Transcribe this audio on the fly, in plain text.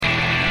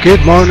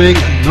Good morning,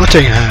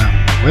 Nottingham.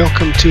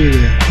 Welcome to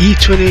the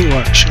e-twinning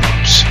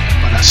workshops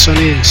on a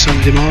sunny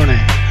Sunday morning.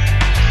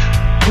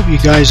 Hope you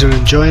guys are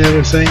enjoying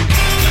everything.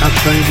 I've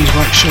found these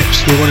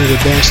workshops to be one of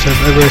the best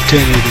I've ever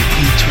attended in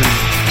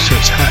e-twinning, so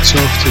it's hats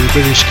off to the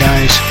British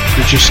guys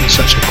producing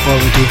such a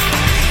quality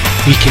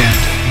weekend.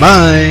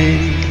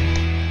 Bye!